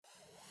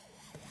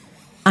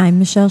I'm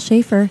Michelle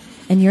Schaefer,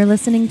 and you're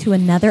listening to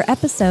another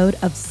episode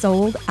of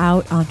Sold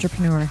Out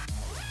Entrepreneur.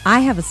 I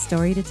have a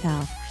story to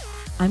tell.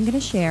 I'm going to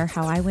share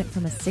how I went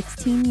from a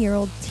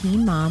 16-year-old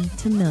teen mom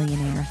to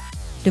millionaire,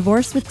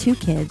 divorced with 2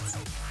 kids,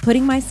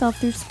 putting myself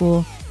through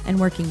school, and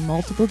working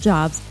multiple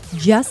jobs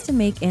just to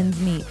make ends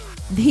meet.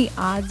 The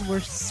odds were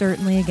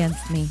certainly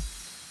against me,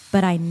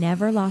 but I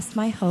never lost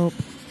my hope,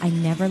 I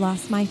never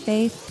lost my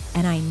faith,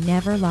 and I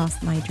never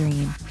lost my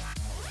dream.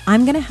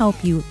 I'm going to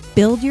help you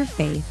build your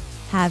faith,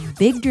 have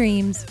big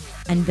dreams,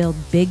 and build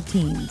big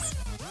teams.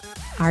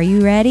 Are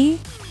you ready?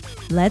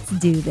 Let's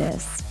do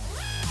this.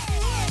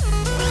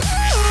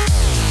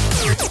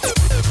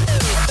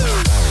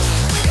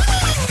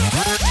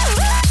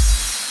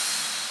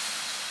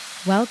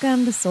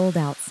 Welcome to Sold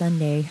Out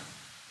Sunday.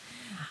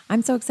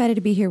 I'm so excited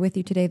to be here with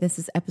you today. This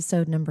is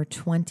episode number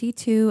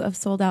 22 of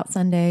Sold Out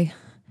Sunday.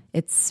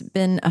 It's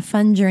been a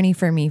fun journey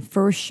for me,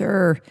 for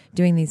sure,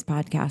 doing these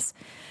podcasts.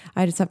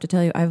 I just have to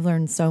tell you, I've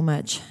learned so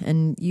much,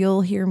 and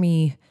you'll hear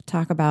me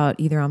talk about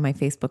either on my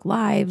Facebook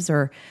Lives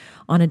or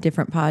on a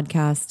different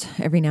podcast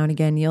every now and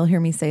again. You'll hear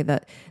me say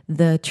that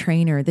the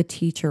trainer, the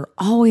teacher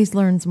always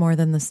learns more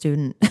than the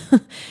student.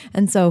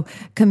 And so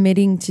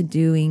committing to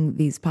doing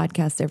these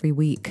podcasts every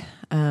week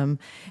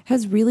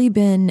has really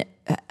been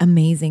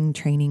amazing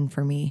training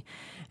for me.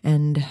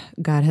 And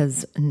God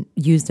has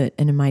used it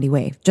in a mighty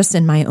way, just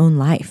in my own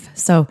life.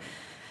 So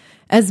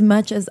as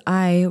much as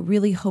I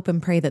really hope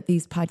and pray that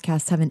these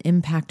podcasts have an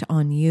impact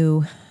on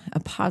you, a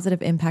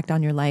positive impact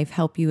on your life,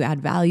 help you add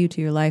value to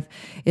your life,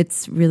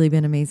 it's really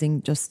been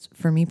amazing just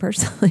for me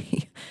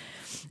personally.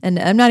 And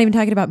I'm not even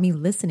talking about me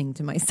listening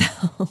to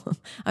myself.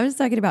 I'm just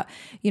talking about,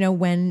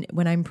 when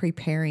I'm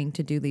preparing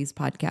to do these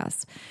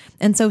podcasts.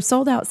 And so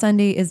Sold Out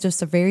Sunday is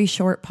just a very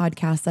short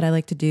podcast that I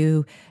like to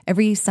do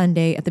every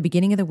Sunday at the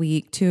beginning of the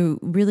week to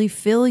really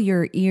fill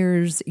your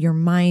ears, your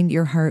mind,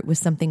 your heart with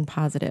something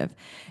positive.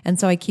 And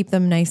so I keep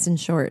them nice and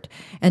short.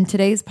 And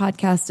today's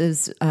podcast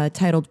is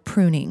titled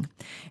Pruning.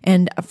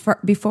 And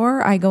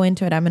before I go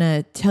into it, I'm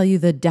going to tell you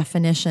the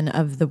definition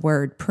of the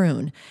word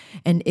prune.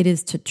 And it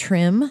is to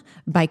trim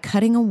by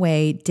cutting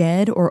away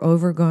dead or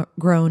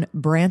overgrown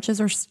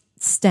branches or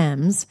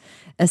stems,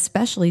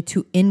 especially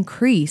to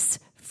increase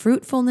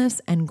fruitfulness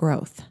and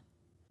growth.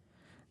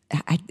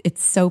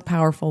 It's so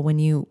powerful when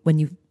you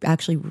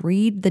actually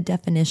read the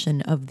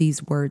definition of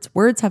these words.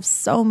 Words have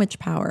so much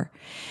power.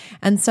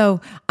 And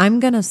so I'm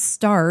going to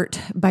start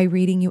by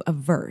reading you a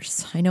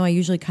verse. I know I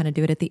usually kind of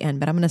do it at the end,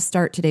 but I'm going to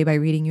start today by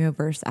reading you a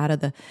verse out of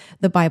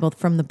the Bible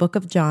from the book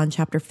of John,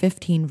 chapter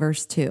 15,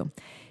 verse 2.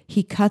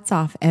 He cuts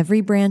off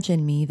every branch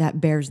in me that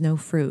bears no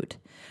fruit,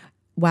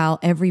 while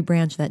every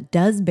branch that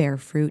does bear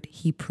fruit,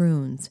 he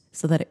prunes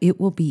so that it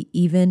will be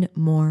even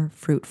more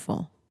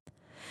fruitful.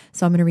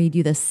 So I'm going to read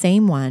you the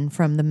same one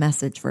from the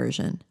Message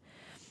version.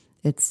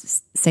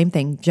 It's same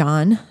thing,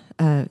 John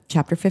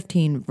chapter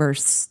 15,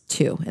 verse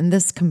 2. And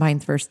this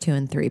combines verse 2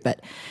 and 3.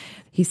 But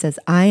he says,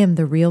 I am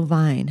the real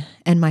vine,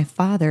 and my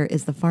Father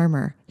is the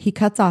farmer. He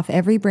cuts off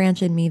every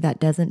branch in me that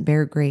doesn't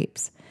bear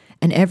grapes.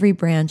 And every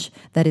branch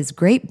that is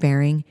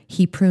grape-bearing,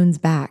 he prunes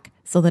back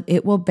so that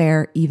it will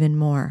bear even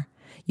more.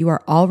 You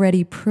are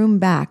already pruned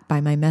back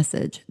by my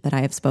message that I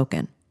have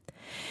spoken.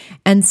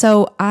 And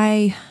so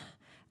I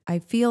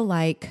feel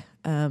like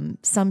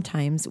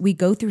sometimes we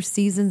go through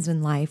seasons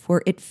in life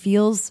where it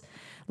feels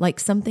like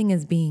something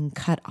is being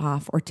cut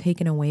off or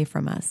taken away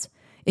from us.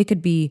 It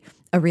could be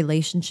a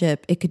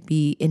relationship. It could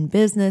be in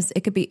business.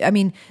 It could be,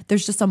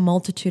 there's just a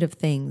multitude of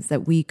things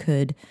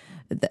that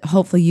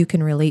hopefully you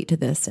can relate to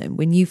this. And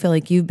when you feel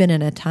like you've been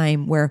in a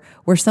time where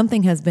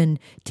something has been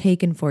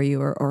taken for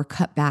you or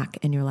cut back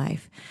in your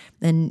life.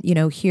 And,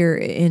 here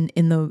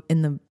in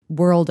the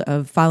world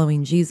of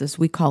following Jesus,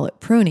 we call it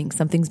pruning.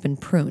 Something's been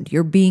pruned.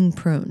 You're being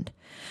pruned.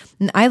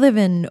 And I live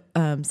in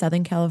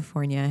Southern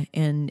California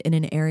and in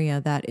an area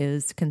that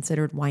is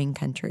considered wine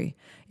country.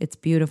 It's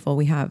beautiful.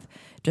 We have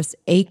just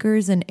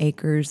acres and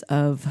acres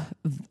of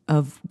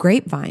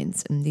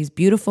grapevines and these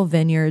beautiful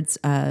vineyards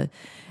that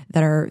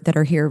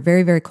are here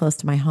very, very close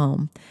to my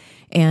home.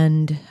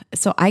 And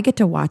so I get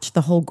to watch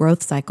the whole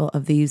growth cycle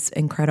of these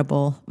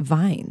incredible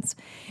vines.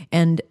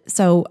 And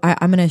so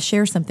I'm going to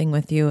share something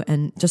with you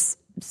and just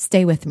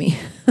stay with me.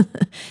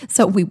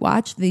 So we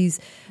watch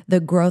the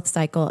growth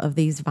cycle of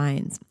these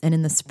vines. And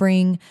in the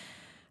spring,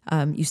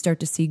 you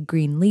start to see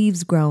green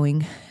leaves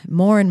growing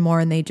more and more.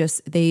 And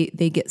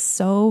they get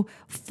so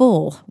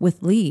full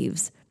with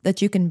leaves that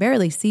you can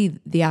barely see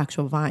the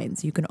actual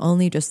vines. You can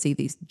only just see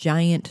these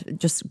giant,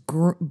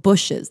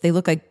 bushes. They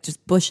look like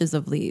just bushes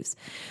of leaves.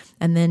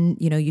 And then,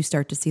 you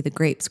start to see the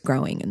grapes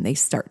growing, and they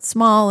start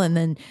small, and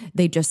then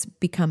they just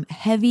become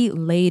heavy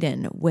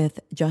laden with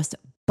just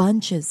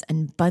bunches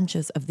and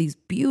bunches of these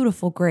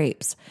beautiful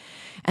grapes.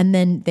 And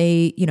then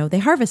they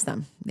harvest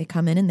them. They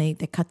come in and they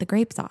cut the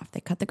grapes off. They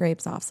cut the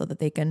grapes off so that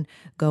they can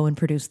go and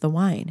produce the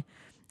wine.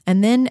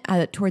 And then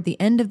toward the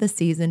end of the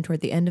season, toward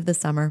the end of the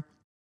summer,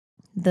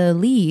 the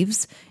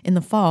leaves in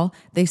the fall,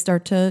 they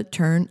start to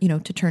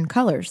turn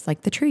colors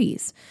like the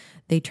trees.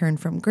 They turn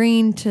from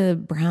green to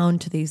brown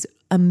to these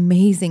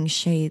amazing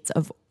shades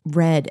of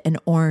red and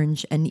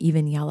orange and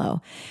even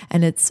yellow.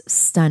 And it's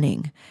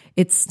stunning.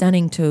 It's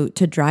stunning to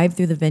drive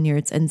through the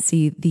vineyards and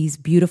see these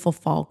beautiful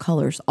fall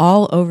colors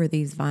all over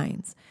these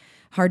vines.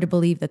 Hard to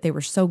believe that they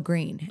were so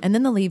green. And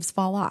then the leaves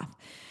fall off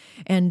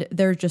and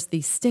they're just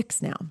these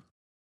sticks now.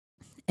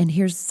 And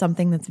here's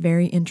something that's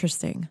very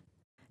interesting.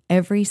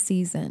 Every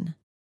season,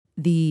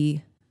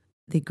 the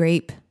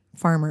grape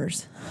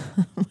farmers,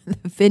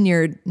 the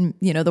vineyard,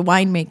 the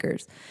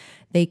winemakers,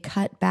 they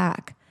cut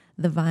back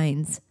the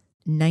vines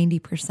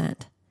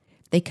 90%.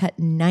 They cut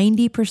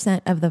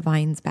 90% of the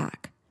vines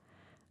back.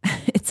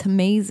 It's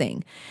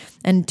amazing.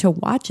 And to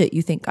watch it,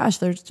 you think, gosh,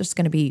 there's just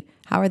going to be,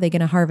 how are they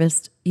going to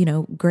harvest,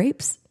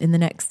 grapes in the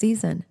next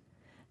season?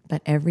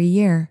 But every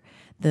year,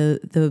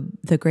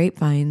 the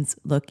grapevines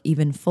look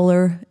even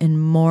fuller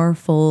and more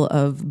full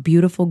of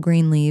beautiful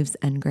green leaves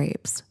and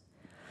grapes.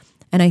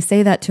 And I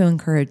say that to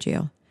encourage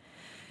you.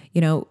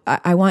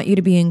 I want you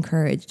to be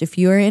encouraged. If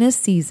you're in a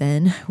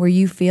season where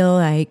you feel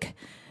like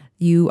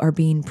you are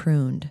being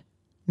pruned,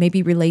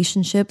 maybe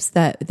relationships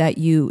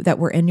that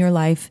were in your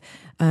life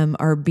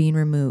are being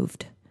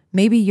removed.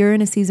 Maybe you're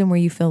in a season where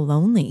you feel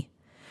lonely.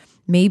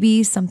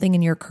 Maybe something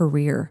in your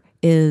career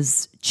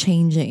is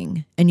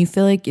changing and you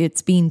feel like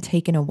it's being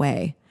taken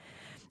away.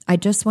 I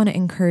just want to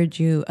encourage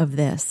you of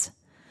this,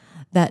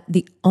 that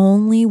the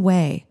only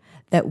way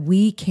that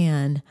we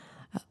can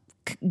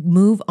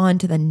move on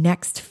to the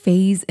next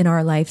phase in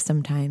our life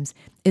sometimes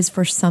is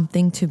for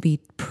something to be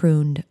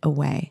pruned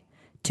away,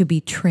 to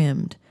be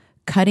trimmed,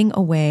 cutting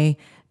away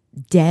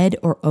dead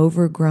or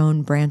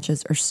overgrown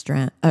branches or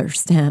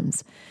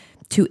stems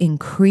to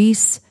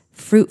increase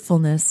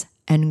fruitfulness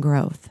and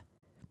growth.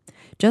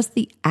 Just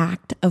the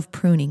act of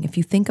pruning, if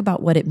you think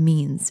about what it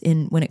means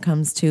when it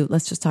comes to,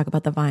 let's just talk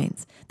about the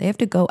vines. They have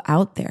to go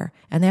out there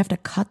and they have to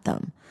cut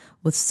them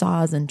with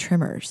saws and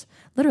trimmers.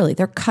 Literally,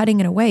 they're cutting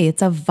it away.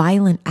 It's a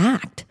violent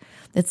act.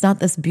 It's not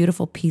this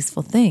beautiful,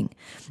 peaceful thing.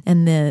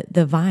 And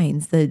the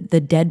vines, the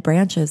dead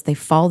branches, they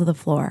fall to the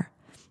floor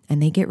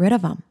and they get rid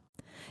of them.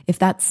 If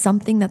that's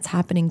something that's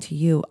happening to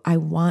you, I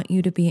want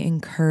you to be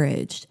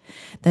encouraged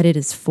that it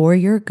is for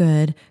your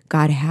good.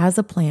 God has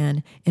a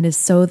plan, and is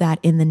so that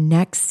in the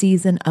next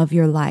season of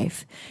your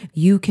life,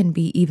 you can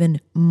be even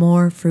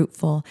more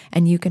fruitful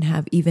and you can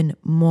have even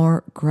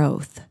more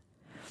growth.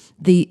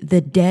 The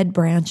dead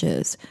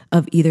branches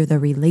of either the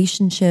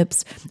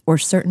relationships or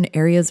certain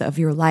areas of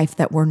your life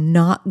that were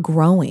not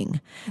growing,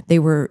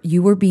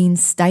 you were being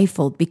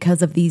stifled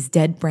because of these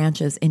dead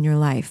branches in your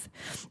life.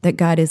 That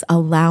God is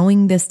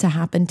allowing this to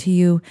happen to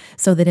you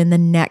so that in the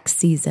next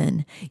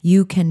season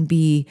you can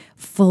be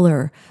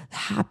fuller,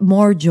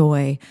 more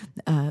joy,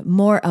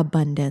 more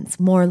abundance,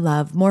 more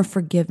love, more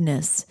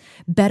forgiveness,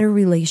 better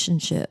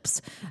relationships,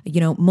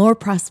 more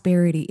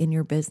prosperity in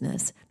your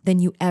business than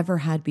you ever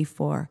had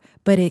before.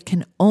 But it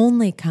can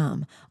only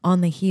come on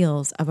the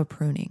heels of a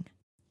pruning.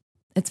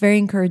 It's very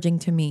encouraging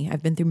to me.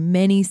 I've been through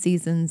many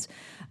seasons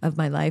of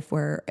my life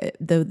where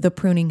the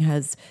pruning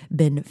has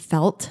been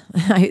felt.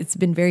 It's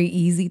been very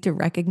easy to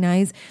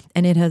recognize,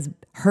 and it has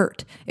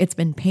hurt. It's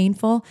been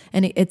painful,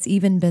 and it's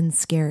even been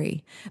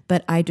scary.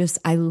 But I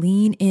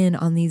lean in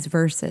on these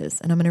verses,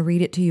 and I'm going to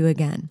read it to you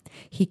again.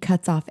 He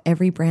cuts off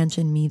every branch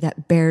in me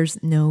that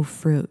bears no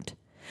fruit,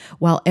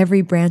 while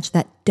every branch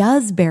that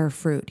does bear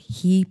fruit,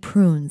 he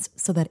prunes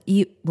so that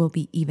it will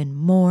be even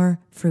more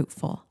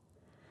fruitful.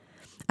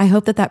 I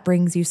hope that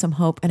brings you some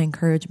hope and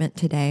encouragement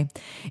today.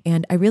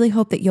 And I really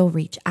hope that you'll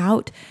reach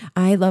out.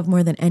 I love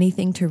more than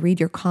anything to read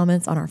your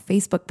comments on our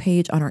Facebook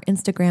page, on our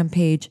Instagram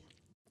page.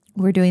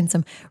 We're doing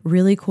some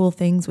really cool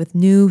things with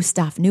new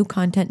stuff, new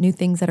content, new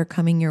things that are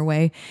coming your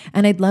way.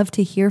 And I'd love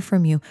to hear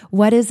from you.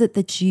 What is it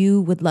that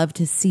you would love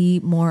to see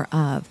more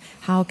of?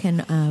 How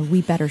can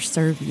we better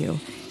serve you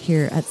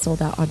here at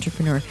Sold Out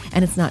Entrepreneur?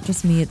 And it's not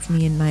just me, it's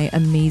me and my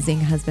amazing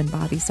husband,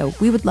 Bobby. So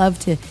we would love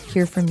to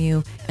hear from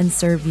you and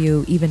serve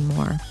you even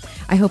more.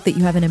 I hope that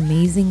you have an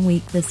amazing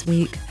week this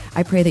week.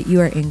 I pray that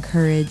you are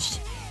encouraged,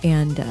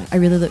 and I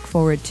really look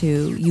forward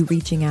to you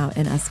reaching out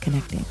and us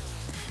connecting.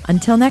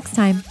 Until next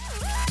time.